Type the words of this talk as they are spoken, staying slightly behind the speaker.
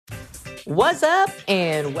What's up,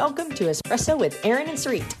 and welcome to Espresso with Aaron and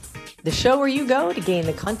Sarit, the show where you go to gain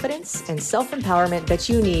the confidence and self-empowerment that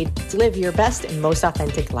you need to live your best and most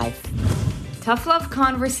authentic life. Tough love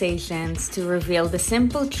conversations to reveal the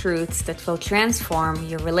simple truths that will transform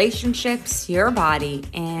your relationships, your body,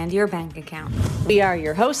 and your bank account. We are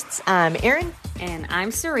your hosts. I'm Aaron. And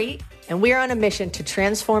I'm Sarit. And we are on a mission to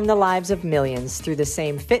transform the lives of millions through the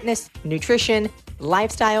same fitness, nutrition,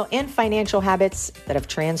 lifestyle, and financial habits that have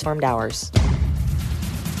transformed ours.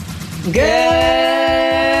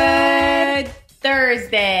 Good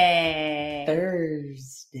Thursday.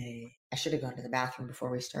 I should have gone to the bathroom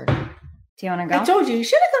before we started. Do you want to go? I told you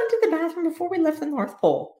should have gone to the bathroom before we left the North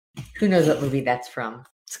Pole. Who knows what movie that's from?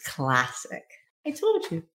 It's classic. I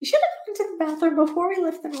told you. You should have gone to the bathroom before we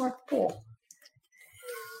left the North Pole.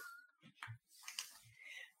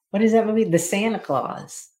 What is that movie? The Santa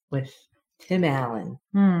Claus with Tim Allen.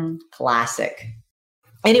 Classic.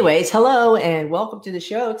 Anyways, hello and welcome to the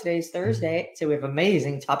show. Today's Thursday, so we have an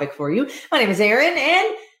amazing topic for you. My name is Aaron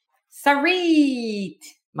and Sarit.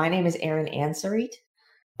 My name is Aaron and Sarit.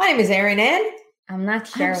 My name is Aaron and I'm not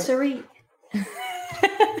sure. I'm Sarit.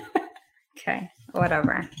 Okay,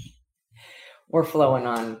 whatever. We're flowing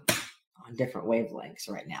on different wavelengths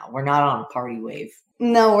right now. We're not on a party wave.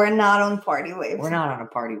 No, we're not on party waves. We're not on a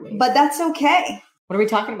party wave. But that's okay. What are we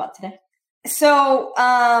talking about today? So,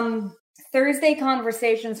 Thursday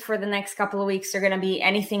conversations for the next couple of weeks are going to be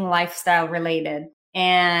anything lifestyle related.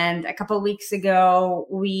 And a couple of weeks ago,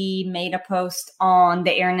 we made a post on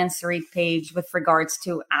the Aaron and Sarit page with regards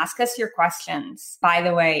to ask us your questions. By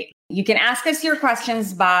the way, you can ask us your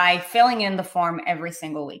questions by filling in the form every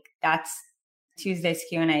single week. That's Tuesday's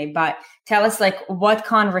Q&A, but tell us what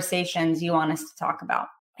conversations you want us to talk about.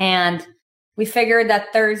 And we figured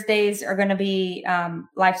that Thursdays are going to be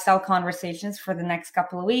lifestyle conversations for the next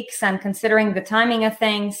couple of weeks. And considering the timing of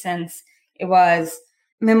things, since it was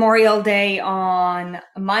Memorial Day on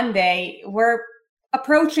Monday, we're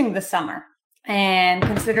approaching the summer. And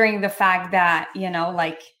considering the fact that,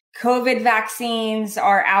 COVID vaccines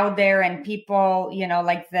are out there and people,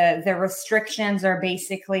 the restrictions are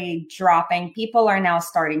basically dropping. People are now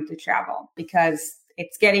starting to travel because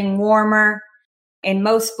it's getting warmer in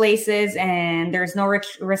most places and there's no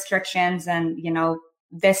restrictions. And,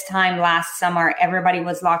 this time last summer, everybody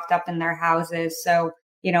was locked up in their houses. So,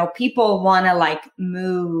 people want to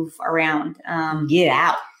move around. Get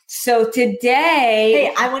out. So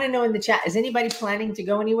today... Hey, I want to know in the chat, is anybody planning to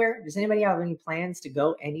go anywhere? Does anybody have any plans to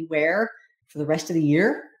go anywhere for the rest of the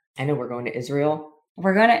year? I know we're going to Israel.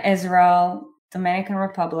 We're going to Israel, Dominican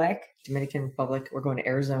Republic. We're going to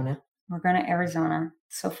Arizona. We're going to Arizona.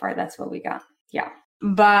 So far, that's what we got. Yeah.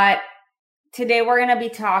 But today we're going to be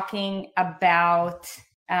talking about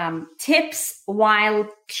tips while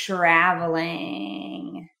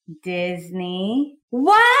traveling. Disney.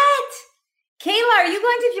 What? Kayla, are you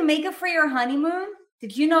going to Jamaica for your honeymoon?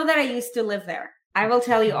 Did you know that I used to live there? I will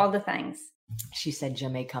tell you all the things. She said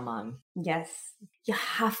Jamaica, Mon. Yes. You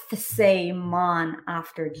have to say Mon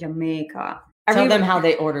after Jamaica. Tell them how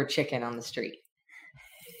they order chicken on the street.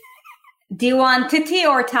 Do you want titty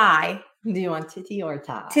or Thai? Do you want titty or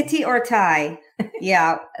Thai? Titty or Thai.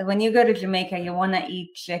 Yeah. When you go to Jamaica, you want to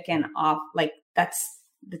eat chicken off. That's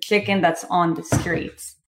the chicken that's on the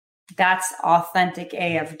streets. That's authentic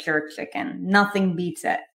AF jerk chicken. Nothing beats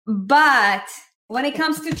it. But when it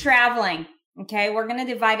comes to traveling, okay, we're going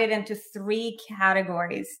to divide it into 3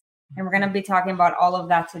 categories. And we're going to be talking about all of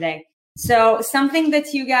that today. So something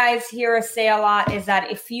that you guys hear us say a lot is that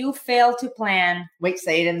if you fail to plan... Wait,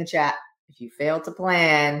 say it in the chat. If you fail to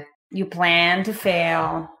plan... You plan to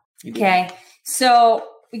fail. Okay. So,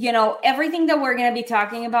 everything that we're going to be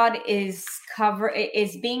talking about is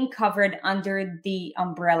being covered under the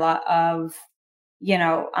umbrella of,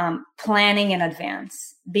 planning in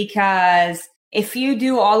advance. Because if you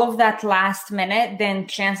do all of that last minute, then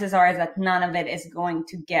chances are that none of it is going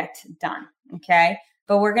to get done. Okay.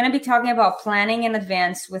 But we're going to be talking about planning in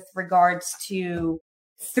advance with regards to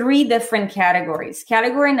 3 different categories.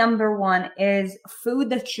 Category number 1 is food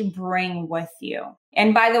that you bring with you.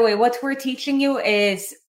 And by the way, what we're teaching you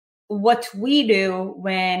is what we do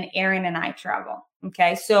when Aaron and I travel.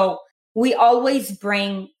 Okay. So we always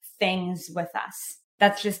bring things with us.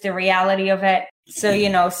 That's just the reality of it.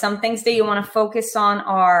 So, some things that you want to focus on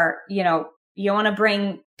are, you want to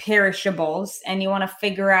bring perishables and you want to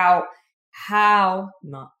figure out how.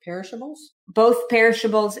 Not perishables? Both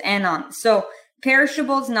perishables and so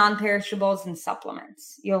perishables, non-perishables, and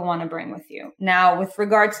supplements you'll want to bring with you. Now, with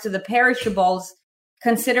regards to the perishables,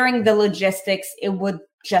 considering the logistics, it would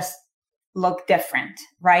just look different,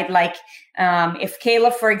 right? Like if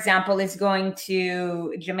Kayla, for example, is going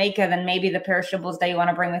to Jamaica, then maybe the perishables that you want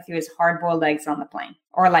to bring with you is hard-boiled eggs on the plane,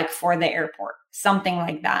 or like for the airport, something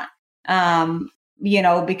like that.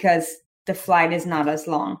 Because the flight is not as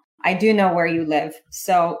long. I do know where you live,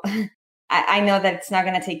 so I know that it's not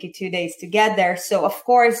going to take you 2 days to get there. So of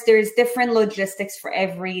course, there's different logistics for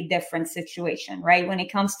every different situation, right? When it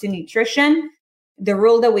comes to nutrition, the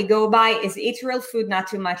rule that we go by is eat real food, not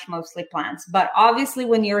too much, mostly plants. But obviously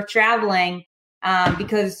when you're traveling,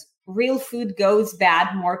 because real food goes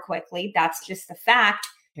bad more quickly, that's just a fact,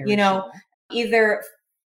 either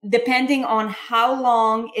depending on how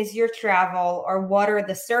long is your travel or what are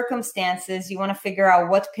the circumstances, you want to figure out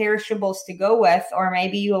what perishables to go with, or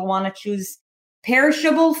maybe you'll want to choose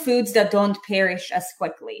perishable foods that don't perish as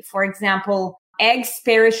quickly. For example, eggs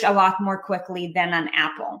perish a lot more quickly than an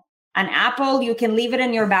apple. An apple, you can leave it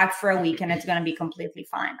in your bag for a week and it's going to be completely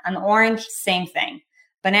fine. An orange, same thing.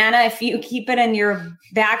 Banana, if you keep it in your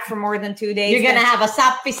bag for more than 2 days, you're going to have a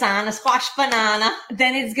sappisan, a squash banana.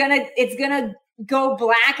 Then it's going to go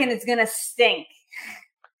black and it's going to stink.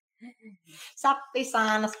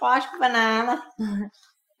 Sappisan, a squash banana.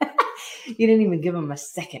 You didn't even give them a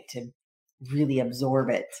second to really absorb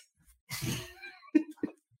it.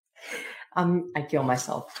 I kill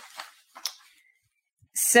myself.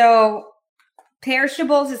 So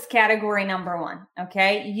perishables is category number 1.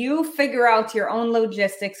 Okay. You figure out your own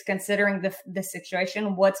logistics, considering the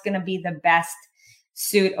situation, what's going to be the best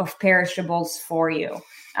suit of perishables for you.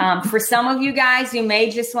 For some of you guys, you may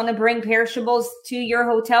just want to bring perishables to your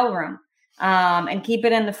hotel room and keep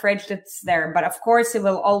it in the fridge that's there. But of course, it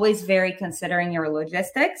will always vary considering your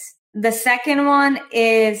logistics. The second one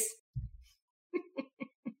is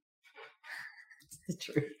the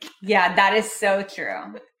truth. Yeah, that is so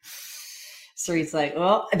true. So he's like,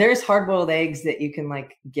 well, there's hard-boiled eggs that you can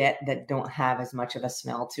like get that don't have as much of a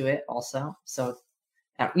smell to it also. So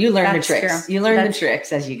you learn the tricks. True. You learn the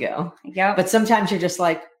tricks as you go. Yep. But sometimes you're just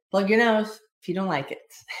like, plug your nose if you don't like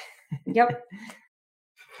it. Yep.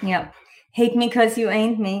 Yep. Hate me because you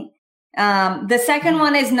ain't me. The second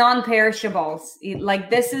one is non-perishables.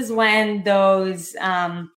 Like this is when those,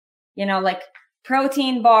 like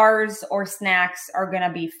protein bars or snacks are going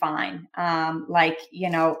to be fine.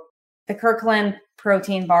 The Kirkland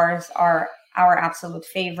protein bars are our absolute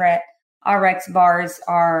favorite. RX bars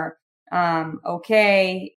are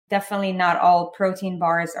okay. Definitely not all protein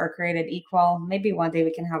bars are created equal. Maybe one day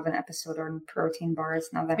we can have an episode on protein bars.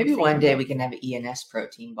 Now that maybe one day we can have ENS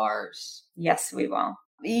protein bars. Yes, we will.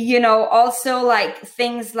 Also like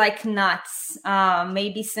things like nuts,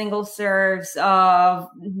 maybe single serves of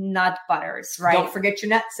nut butters, right? Don't forget your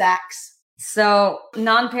nut sacks. So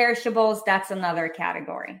non-perishables, that's another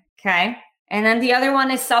category. Okay. And then the other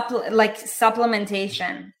one is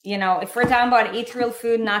supplementation. If we're talking about eat real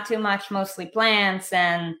food, not too much, mostly plants.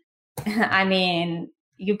 And I mean,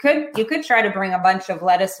 you could try to bring a bunch of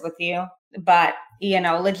lettuce with you, but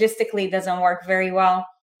logistically it doesn't work very well.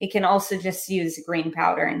 You can also just use green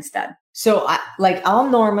powder instead. So I'll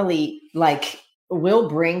normally we'll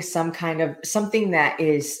bring some kind of something that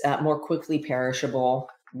is more quickly perishable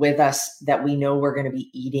with us that we know we're going to be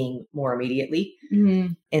eating more immediately.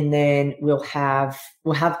 Mm-hmm. And then we'll have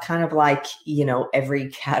kind of every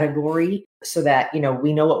category so that,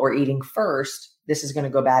 we know what we're eating first. This is going to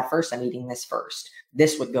go bad first. I'm eating this first.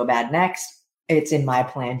 This would go bad next. It's in my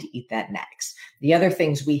plan to eat that next. The other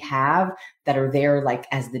things we have that are there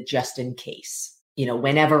as the just in case,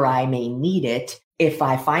 whenever I may need it, if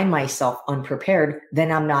I find myself unprepared, then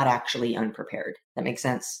I'm not actually unprepared. That makes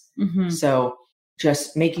sense. Mm-hmm. So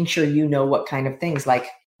just making sure you know what kind of things, like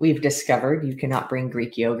we've discovered you cannot bring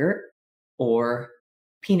Greek yogurt or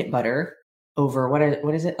peanut butter over, what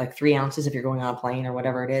is it? 3 ounces if you're going on a plane or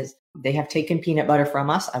whatever it is. They have taken peanut butter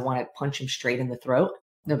from us. I want to punch them straight in the throat.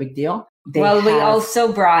 No big deal. We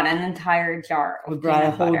also brought an entire jar. We brought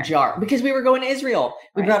a whole jar because we were going to Israel.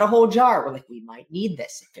 We brought a whole jar. We're like, we might need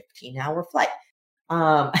this, a 15-hour flight.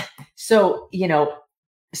 So,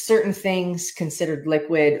 certain things considered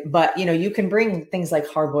liquid, but you can bring things like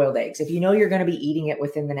hard-boiled eggs. If you're going to be eating it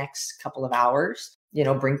within the next couple of hours,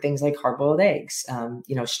 bring things like hard-boiled eggs,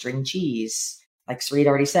 string cheese, like Sarit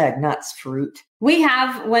already said, nuts, fruit.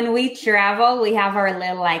 When we travel, we have our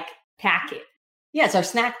little packet. Yeah, it's our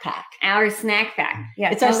snack pack. Our snack pack.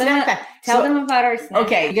 Yeah, it's our snack pack. Tell them about our snack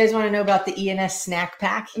pack. You guys want to know about the ENS snack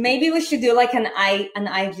pack? Maybe we should do an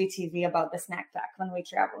IGTV about the snack pack when we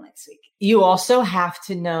travel next week. You also have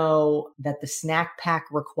to know that the snack pack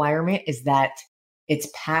requirement is that it's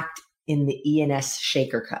packed in the ENS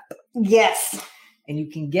shaker cup. Yes. And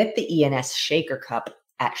you can get the ENS shaker cup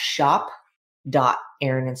at shop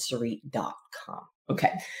www.erinandsarit.com.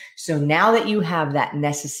 Okay. So now that you have that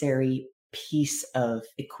necessary piece of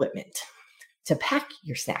equipment to pack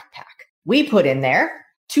your snack pack, we put in there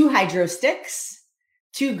 2 hydro sticks,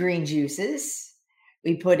 2 green juices.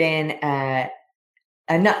 We put in a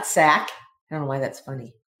nut sack. I don't know why that's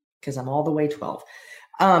funny because I'm all the way 12.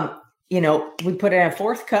 We put in a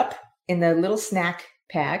 4th cup in the little snack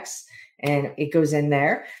packs and it goes in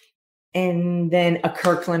there. And then a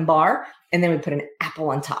Kirkland bar. And then we put an apple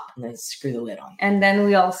on top and then screw the lid on. And then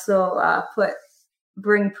we also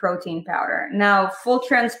bring protein powder. Now, full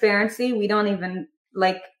transparency, we don't even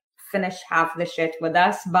finish half the shit with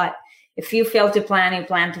us. But if you fail to plan, you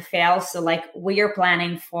plan to fail. So we are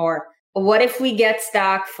planning for what if we get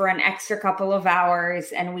stuck for an extra couple of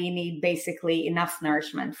hours and we need basically enough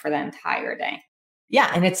nourishment for the entire day.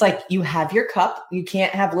 Yeah. And it's like you have your cup. You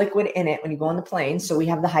can't have liquid in it when you go on the plane. So we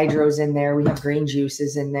have the hydros in there. We have green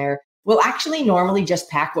juices in there. We'll actually normally just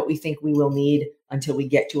pack what we think we will need until we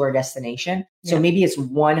get to our destination. So maybe it's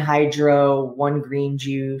 1 hydro, 1 green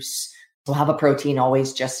juice. We'll have a protein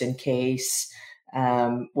always just in case.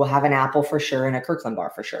 We'll have an apple for sure and a Kirkland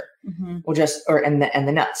bar for sure. Mm-hmm. And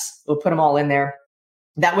the nuts. We'll put them all in there.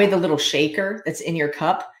 That way the little shaker that's in your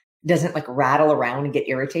cup doesn't rattle around and get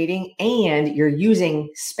irritating. And you're using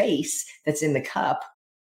space that's in the cup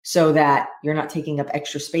so that you're not taking up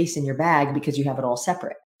extra space in your bag because you have it all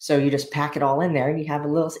separate. So you just pack it all in there and you have a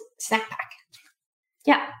little snack pack.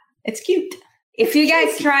 Yeah. It's cute. If you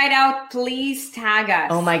guys try it out, please tag us.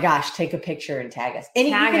 Oh my gosh, take a picture and tag us. And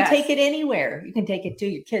you can take it anywhere. You can take it to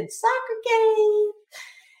your kid's soccer game.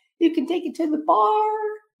 You can take it to the bar.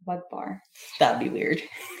 What bar? That'd be weird.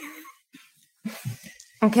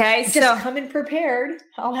 Okay, so come in prepared.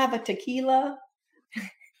 I'll have a tequila.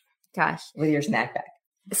 Gosh. With your snack bag.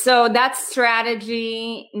 So that's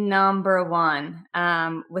strategy number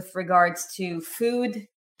 1 with regards to food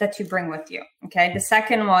that you bring with you. Okay. The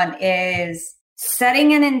second one is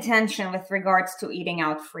setting an intention with regards to eating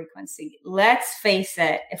out frequency. Let's face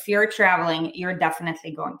it, if you're traveling, you're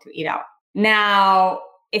definitely going to eat out. Now,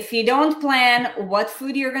 if you don't plan what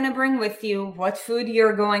food you're going to bring with you, what food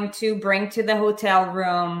you're going to bring to the hotel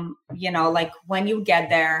room, when you get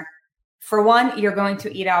there, for 1, you're going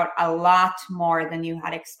to eat out a lot more than you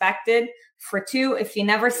had expected. For 2, if you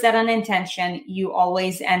never set an intention, you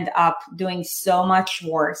always end up doing so much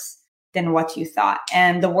worse than what you thought.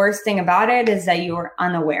 And the worst thing about it is that you're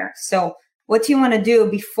unaware. So what you want to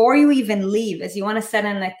do before you even leave is you want to set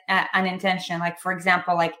an intention. For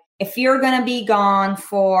example, if you're going to be gone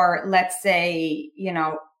for, let's say,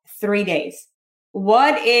 3 days,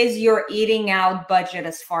 what is your eating out budget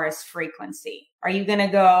as far as frequency? Are you going to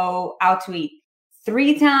go out to eat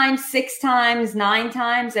 3 times, 6 times, 9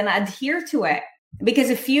 times and adhere to it? Because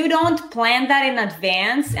if you don't plan that in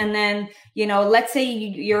advance and then, let's say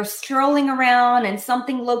you're strolling around and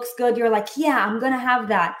something looks good, you're like, yeah, I'm going to have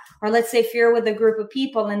that. Or let's say if you're with a group of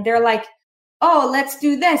people and they're like, oh, let's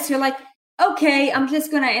do this. You're like, okay, I'm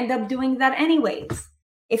just going to end up doing that anyways.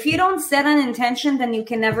 If you don't set an intention, then you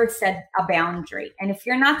can never set a boundary. And if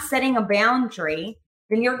you're not setting a boundary,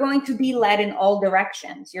 then you're going to be led in all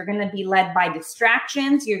directions. You're going to be led by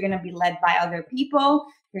distractions. You're going to be led by other people.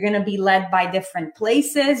 You're going to be led by different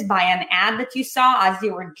places, by an ad that you saw as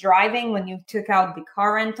you were driving when you took out the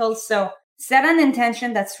car rental. So set an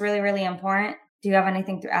intention. That's really, really important. Do you have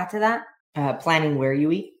anything to add to that? Planning where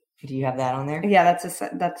you eat. Do you have that on there? Yeah,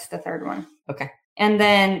 that's the third one. Okay. And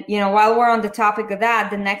then, while we're on the topic of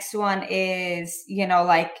that, the next one is,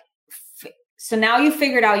 so now you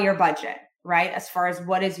figured out your budget, right? As far as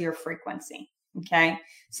what is your frequency. Okay.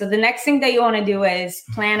 So the next thing that you want to do is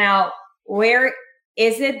plan out where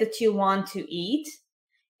is it that you want to eat?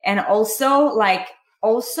 And also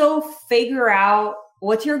figure out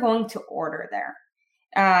what you're going to order there.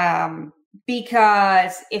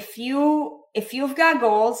 Because if you've got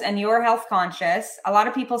goals and you're health conscious, a lot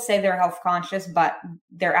of people say they're health conscious, but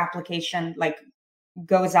their application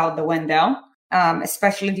goes out the window,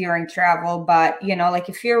 especially during travel. But,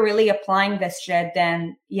 if you're really applying this shit,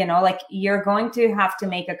 then, you're going to have to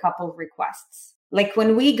make a couple of requests.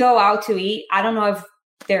 When we go out to eat, I don't know if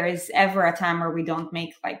there is ever a time where we don't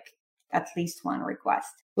make at least one request.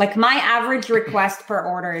 My average request per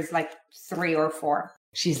order is 3 or 4.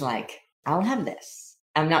 She's like, I'll have this.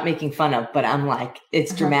 I'm not making fun of, but I'm like,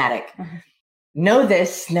 it's dramatic. Know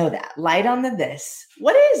this, know that. Light on the this.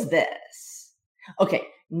 What is this? Okay,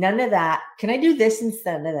 none of that. Can I do this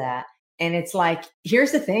instead of that? And it's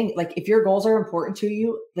here's the thing. If your goals are important to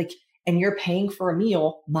you, and you're paying for a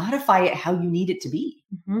meal, modify it how you need it to be.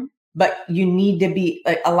 Mm-hmm. But you need to be,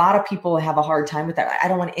 a lot of people have a hard time with that. I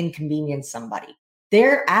don't want to inconvenience somebody.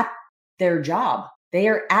 Their their job. They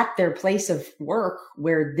are at their place of work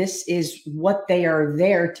where this is what they are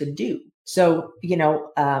there to do. So,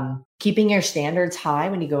 keeping your standards high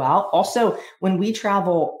when you go out. Also, when we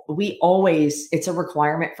travel, it's a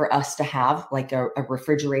requirement for us to have like a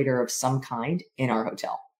refrigerator of some kind in our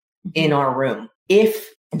hotel, in our room.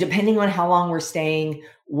 Depending on how long we're staying,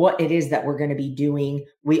 what it is that we're going to be doing,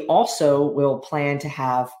 we also will plan to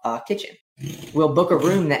have a kitchen. We'll book a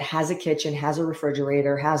room that has a kitchen, has a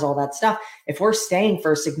refrigerator, has all that stuff. If we're staying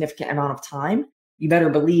for a significant amount of time, you better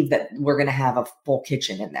believe that we're going to have a full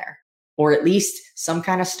kitchen in there, or at least some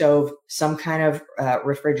kind of stove, some kind of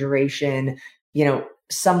refrigeration,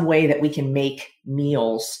 some way that we can make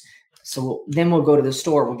meals. So then we'll go to the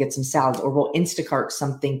store, we'll get some salads, or we'll Instacart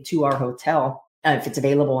something to our hotel if it's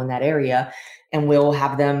available in that area. And we'll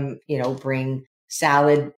have them, bring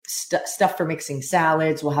salad stuff for mixing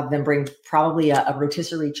salads. We'll have them bring probably a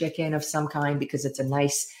rotisserie chicken of some kind, because it's a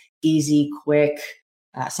nice, easy, quick,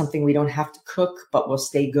 something we don't have to cook, but will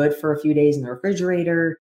stay good for a few days in the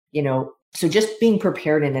refrigerator, So just being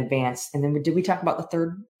prepared in advance. And then did we talk about the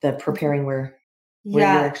third, the preparing where you're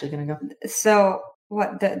actually going to go? So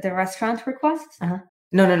what, the restaurant requests?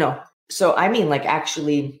 No. So I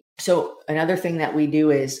mean, so another thing that we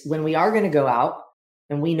do is when we are going to go out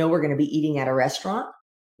and we know we're going to be eating at a restaurant,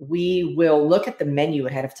 we will look at the menu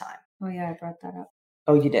ahead of time. Oh yeah, I brought that up.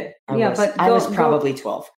 Oh, you did? I was probably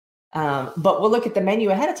 12. But we'll look at the menu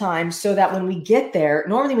ahead of time so that when we get there,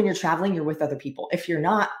 normally when you're traveling, you're with other people. If you're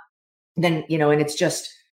not, then, and it's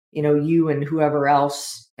just, you and whoever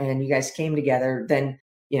else, and you guys came together, then,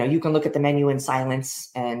 you can look at the menu in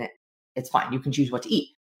silence and it's fine. You can choose what to eat.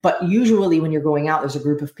 But usually when you're going out, there's a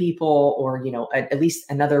group of people or, at least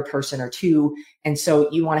another person or two. And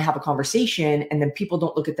so you want to have a conversation, and then people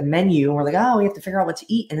don't look at the menu and we're like, oh, we have to figure out what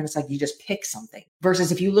to eat. And then it's like, you just pick something,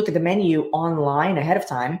 versus if you look at the menu online ahead of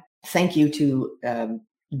time, thank you to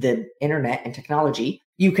the internet and technology,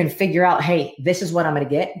 you can figure out, hey, this is what I'm going to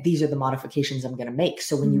get. These are the modifications I'm going to make.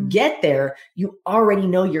 So when you get there, you already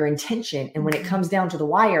know your intention. And when it comes down to the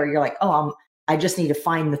wire, you're like, oh, I just need to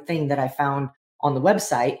find the thing that I found on the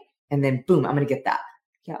website, and then boom, I'm going to get that.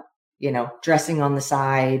 Yeah. Dressing on the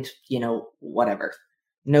side, whatever.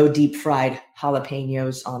 No deep fried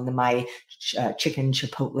jalapenos on my chicken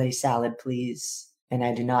chipotle salad, please. And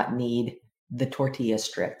I do not need the tortilla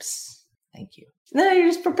strips. Thank you. No, you're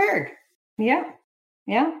just prepared. Yeah.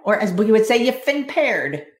 Yeah. Or as Boogie would say, you've been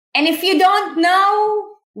paired. And if you don't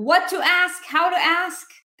know what to ask, how to ask,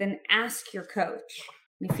 then ask your coach.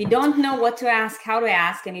 If you don't know what to ask, how to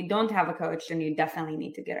ask, and you don't have a coach, then you definitely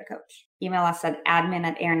need to get a coach. Email us at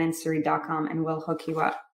admin@erinandsuri.com and we'll hook you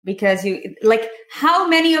up. Because how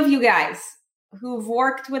many of you guys who've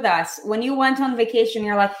worked with us, when you went on vacation,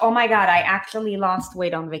 you're like, oh my God, I actually lost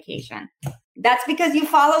weight on vacation. That's because you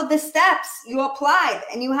followed the steps, you applied,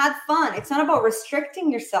 and you had fun. It's not about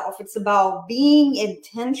restricting yourself. It's about being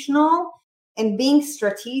intentional and being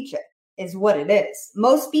strategic. Is what it is.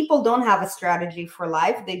 Most people don't have a strategy for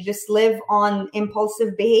life. They just live on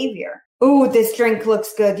impulsive behavior. Ooh, this drink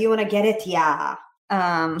looks good. You want to get it? Yeah.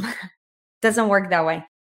 Doesn't work that way.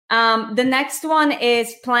 The next one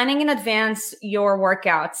is planning in advance your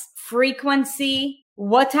workouts. Frequency.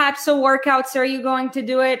 What types of workouts are you going to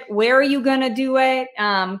do it? Where are you going to do it?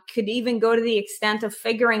 Could even go to the extent of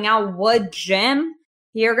figuring out what gym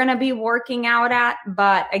you're going to be working out at.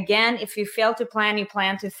 But again, if you fail to plan, you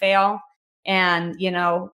plan to fail. And,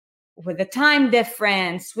 with the time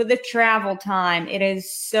difference, with the travel time, it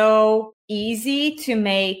is so easy to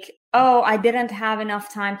make, I didn't have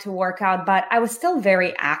enough time to work out, but I was still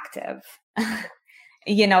very active,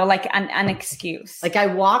 like an excuse. Like I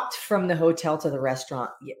walked from the hotel to the restaurant.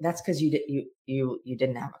 That's because you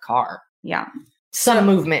didn't have a car. Yeah. Some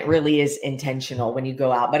movement really is intentional when you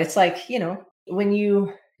go out, but it's like, when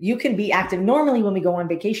you can be active. Normally when we go on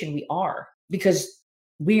vacation, we are, because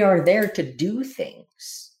we are there to do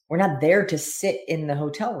things. We're not there to sit in the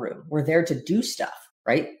hotel room. We're there to do stuff,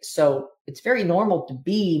 right? So it's very normal to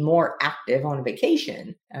be more active on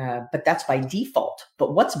vacation, but that's by default.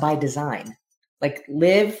 But what's by design? Like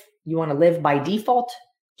you want to live by default?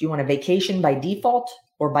 Do you want a vacation by default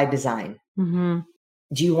or by design? Mm-hmm.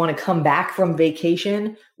 Do you want to come back from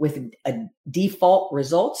vacation with a default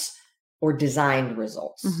results or designed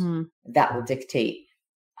results? Mm-hmm. That will dictate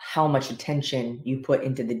how much attention you put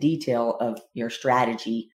into the detail of your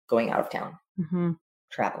strategy going out of town,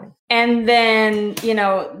 traveling. And then,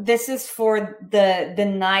 this is for the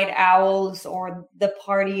night owls or the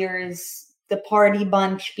partiers, the party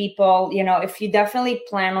bunch people. If you definitely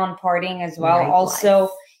plan on partying as well, also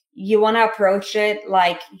you want to approach it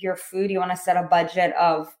like your food. You want to set a budget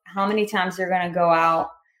of how many times you're going to go out,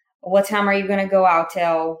 What time are you going to go out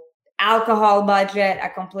till? Alcohol budget. I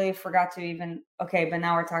completely forgot to even, okay, but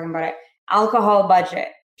now we're talking about it. Alcohol budget.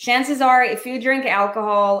 Chances are if you drink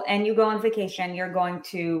alcohol and you go on vacation, you're going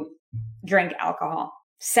to drink alcohol.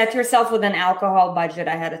 Set yourself with an alcohol budget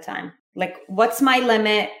ahead of time. Like, what's my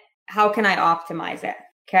limit? How can I optimize it?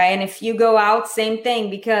 Okay. And if you go out, same thing,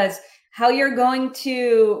 because how you're going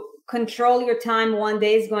to control your time one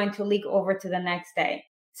day is going to leak over to the next day.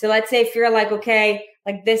 So let's say if you're like, okay,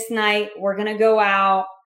 like this night, we're going to go out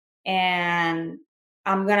and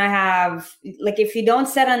I'm going to have, like, if you don't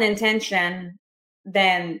set an intention,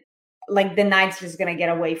 then like the night's just going to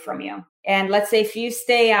get away from you. And let's say if you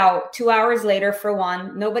stay out 2 hours later, for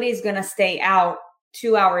one, nobody's going to stay out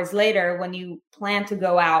 2 hours later when you plan to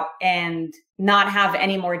go out and not have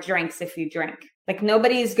any more drinks if you drink. Like,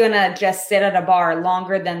 nobody's going to just sit at a bar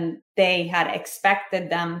longer than they had expected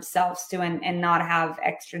themselves to and not have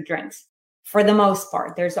extra drinks. For the most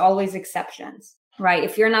part, there's always exceptions, right?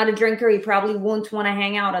 If you're not a drinker, you probably won't want to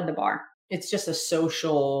hang out at the bar. It's just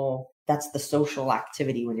that's the social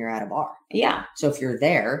activity when you're at a bar. Yeah. So if you're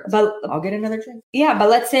there, but I'll get another drink. Yeah. But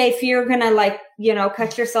let's say if you're going to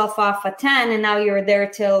cut yourself off at 10 and now you're there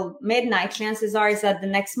till midnight, chances are is that the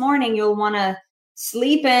next morning you'll want to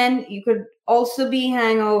sleep in. You could also be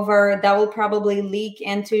hangover. That will probably leak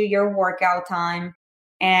into your workout time.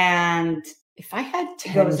 And if I had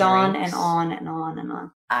 10 it goes drinks, on and on and on and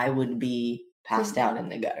on, I would be passed out in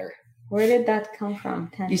the gutter. Where did that come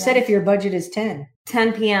from? 10 You said if your budget is 10.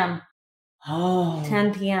 10 p.m. Oh.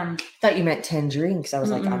 10 p.m. I thought you meant 10 drinks. I was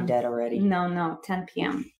like, I'm dead already. No, 10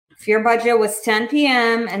 p.m. If your budget was 10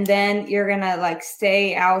 p.m. and then you're going to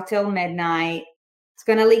stay out till midnight, it's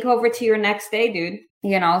going to leak over to your next day, dude.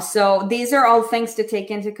 So these are all things to take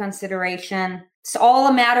into consideration. It's all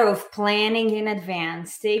a matter of planning in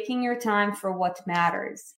advance, taking your time for what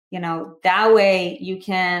matters. That way you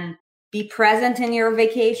can be present in your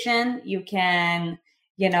vacation. You can,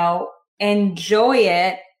 enjoy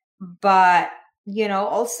it, but,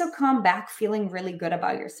 also come back feeling really good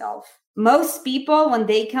about yourself. Most people, when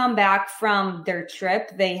they come back from their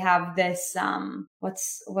trip, they have this,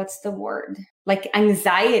 what's the word? Like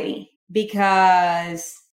anxiety,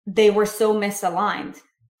 because they were so misaligned.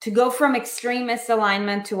 To go from extreme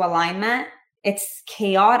misalignment to alignment, it's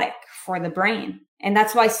chaotic for the brain. And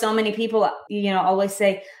that's why so many people, always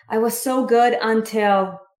say, I was so good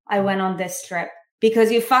until I went on this trip.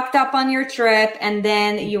 Because you fucked up on your trip and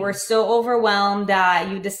then you were so overwhelmed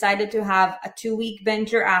that you decided to have a 2-week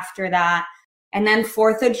binger after that. And then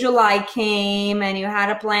 4th of July came and you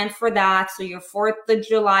had a plan for that. So your 4th of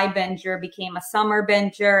July binger became a summer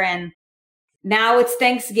binger. And now it's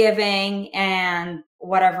Thanksgiving and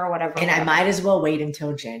whatever. And I might as well wait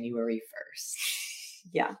until January 1st.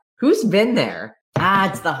 Yeah. Who's been there?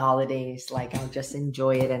 It's the holidays. Like, I'll just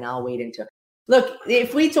enjoy it and I'll wait until. Look,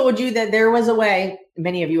 if we told you that there was a way,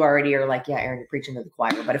 many of you already are like, yeah, Erin, you're preaching to the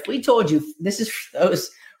choir. But if we told you, this is for those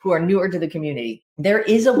who are newer to the community, there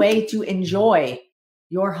is a way to enjoy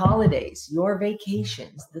your holidays, your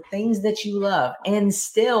vacations, the things that you love, and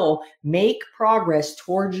still make progress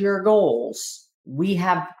towards your goals. We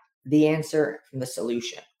have the answer and the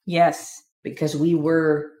solution. Yes. Because we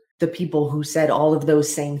were the people who said all of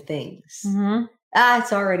those same things. Mm-hmm.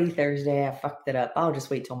 It's already Thursday. I fucked it up. I'll just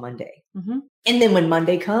wait till Monday. Mm-hmm. And then when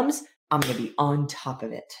Monday comes, I'm going to be on top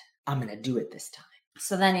of it. I'm going to do it this time.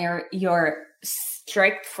 So then you're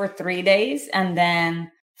strict for 3 days. And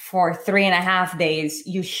then for 3.5 days,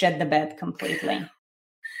 you shed the bed completely.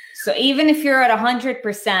 So even if you're at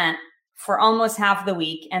 100% for almost half the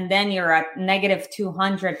week, and then you're at negative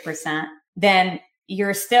 200%, then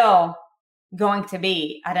you're still going to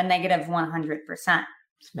be at a negative 100%.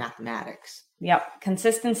 It's mathematics. Yep.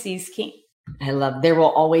 Consistency is key. There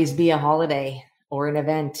will always be a holiday or an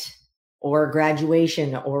event or a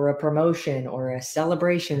graduation or a promotion or a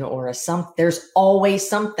celebration or there's always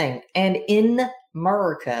something. And in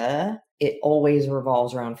America, it always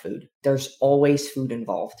revolves around food. There's always food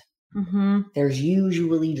involved. Mm-hmm. There's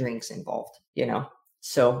usually drinks involved,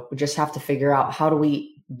 So we just have to figure out, how do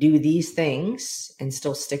we do these things and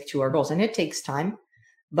still stick to our goals? And it takes time.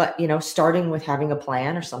 But, starting with having a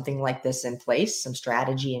plan or something like this in place, some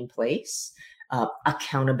strategy in place,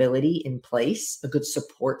 accountability in place, a good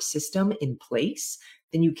support system in place,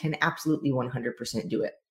 then you can absolutely 100% do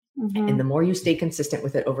it. Mm-hmm. And the more you stay consistent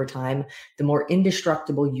with it over time, the more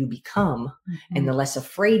indestructible you become, mm-hmm. and the less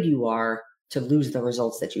afraid you are to lose the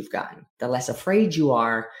results that you've gotten. The less afraid you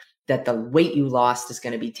are that the weight you lost is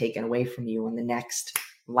going to be taken away from you on the next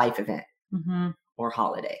life event, mm-hmm. or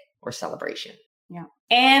holiday or celebration. Yeah.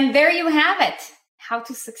 And there you have it. how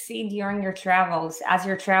to succeed during your travels. As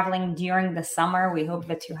you're traveling during the summer, we hope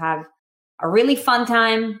that you have a really fun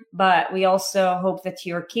time, but we also hope that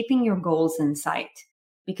you're keeping your goals in sight,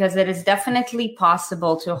 because it is definitely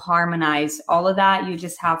possible to harmonize all of that. You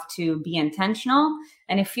just have to be intentional.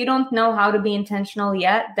 And if you don't know how to be intentional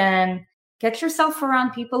yet, then get yourself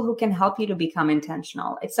around people who can help you to become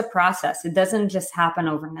intentional. It's a process. It doesn't just happen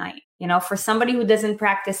overnight. You know, for somebody who doesn't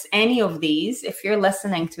practice any of these, if you're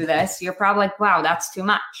listening to this, you're probably like, wow, that's too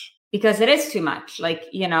much. Because it is too much. Like,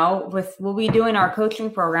 you know, with what we do in our coaching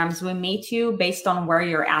programs, we meet you based on where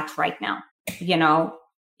you're at right now. You know,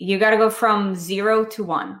 you got to go from 0 to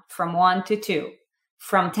 1, from 1 to 2,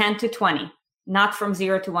 from 10 to 20, not from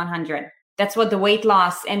 0 to 100. That's what the weight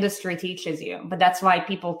loss industry teaches you. But that's why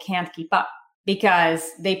people can't keep up, because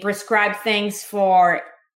they prescribe things for,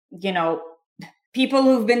 you know, people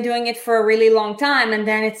who've been doing it for a really long time. And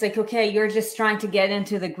then it's like, okay, you're just trying to get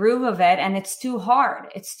into the groove of it. And it's too hard.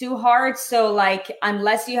 It's too hard. So like,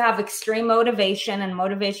 unless you have extreme motivation, and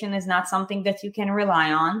motivation is not something that you can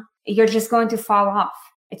rely on, you're just going to fall off.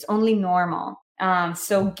 It's only normal.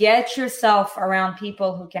 So get yourself around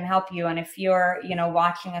people who can help you. And if you're, you know,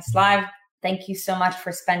 watching us live, thank you so much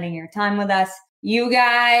for spending your time with us. You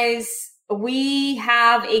guys, we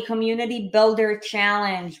have a community builder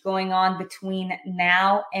challenge going on between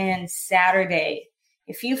now and Saturday.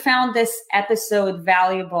 If you found this episode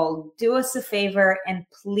valuable, do us a favor and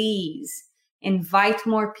please invite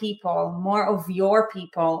more people, more of your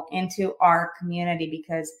people into our community,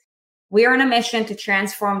 because we are on a mission to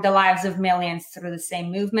transform the lives of millions through the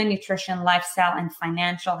same movement, nutrition, lifestyle, and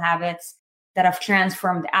financial habits that have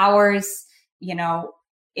transformed ours. You know,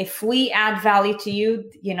 if we add value to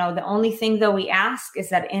you, you know, the only thing that we ask is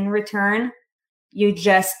that in return, you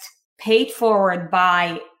just pay it forward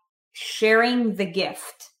by sharing the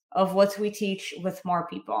gift of what we teach with more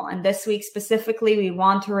people. And this week specifically, we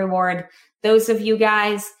want to reward those of you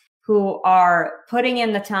guys who are putting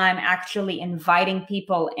in the time, actually inviting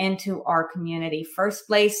people into our community. First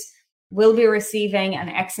place will be receiving an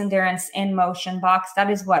X Endurance in Motion box.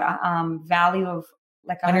 That is what value of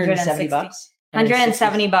like $170.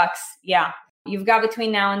 $170. Yeah. You've got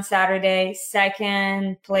between now and Saturday.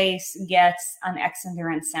 Second place gets an X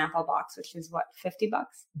Endurance sample box, which is what, $50?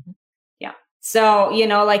 Mm-hmm. Yeah. So, you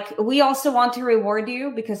know, like we also want to reward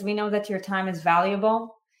you because we know that your time is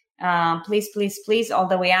valuable. Please, please, please. All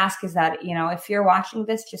that we ask is that, you know, if you're watching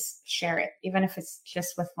this, just share it, even if it's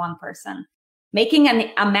just with one person. Making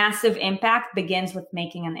a massive impact begins with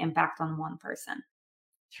making an impact on one person.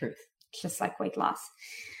 Truth. It's just like weight loss.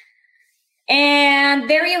 And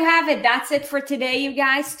there you have it. That's it for today, you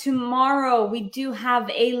guys. Tomorrow, we do have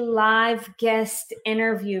a live guest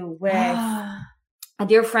interview with a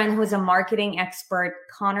dear friend who is a marketing expert,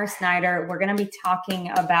 Connor Snyder. We're going to be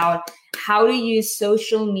talking about how to use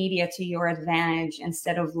social media to your advantage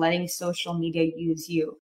instead of letting social media use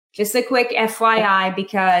you. Just a quick FYI,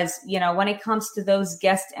 because, you know, when it comes to those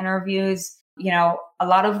guest interviews, you know, a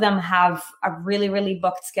lot of them have a really, really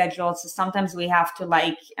booked schedule. So sometimes we have to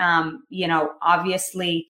like, you know,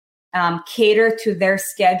 obviously cater to their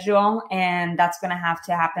schedule. And that's going to have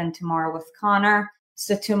to happen tomorrow with Connor.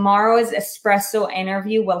 So tomorrow's espresso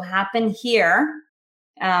interview will happen here,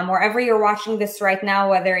 wherever you're watching this right now,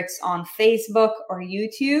 whether it's on Facebook or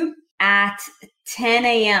YouTube, at 10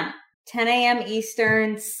 a.m. 10 a.m.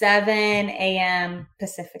 Eastern, 7 a.m.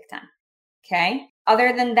 Pacific time. Okay.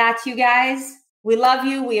 Other than that, you guys, we love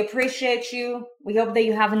you. We appreciate you. We hope that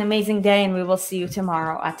you have an amazing day, and we will see you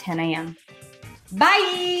tomorrow at 10 a.m.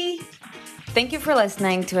 Bye. Thank you for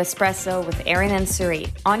listening to Espresso with Erin and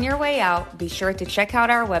Sarit. On your way out, be sure to check out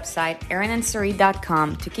our website,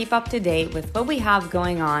 erinandsarit.com, to keep up to date with what we have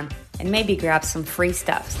going on and maybe grab some free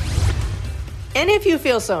stuff. And if you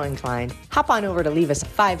feel so inclined, hop on over to leave us a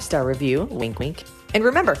 5-star review, wink, wink. And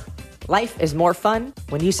remember, life is more fun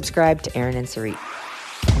when you subscribe to Erin and Sarit.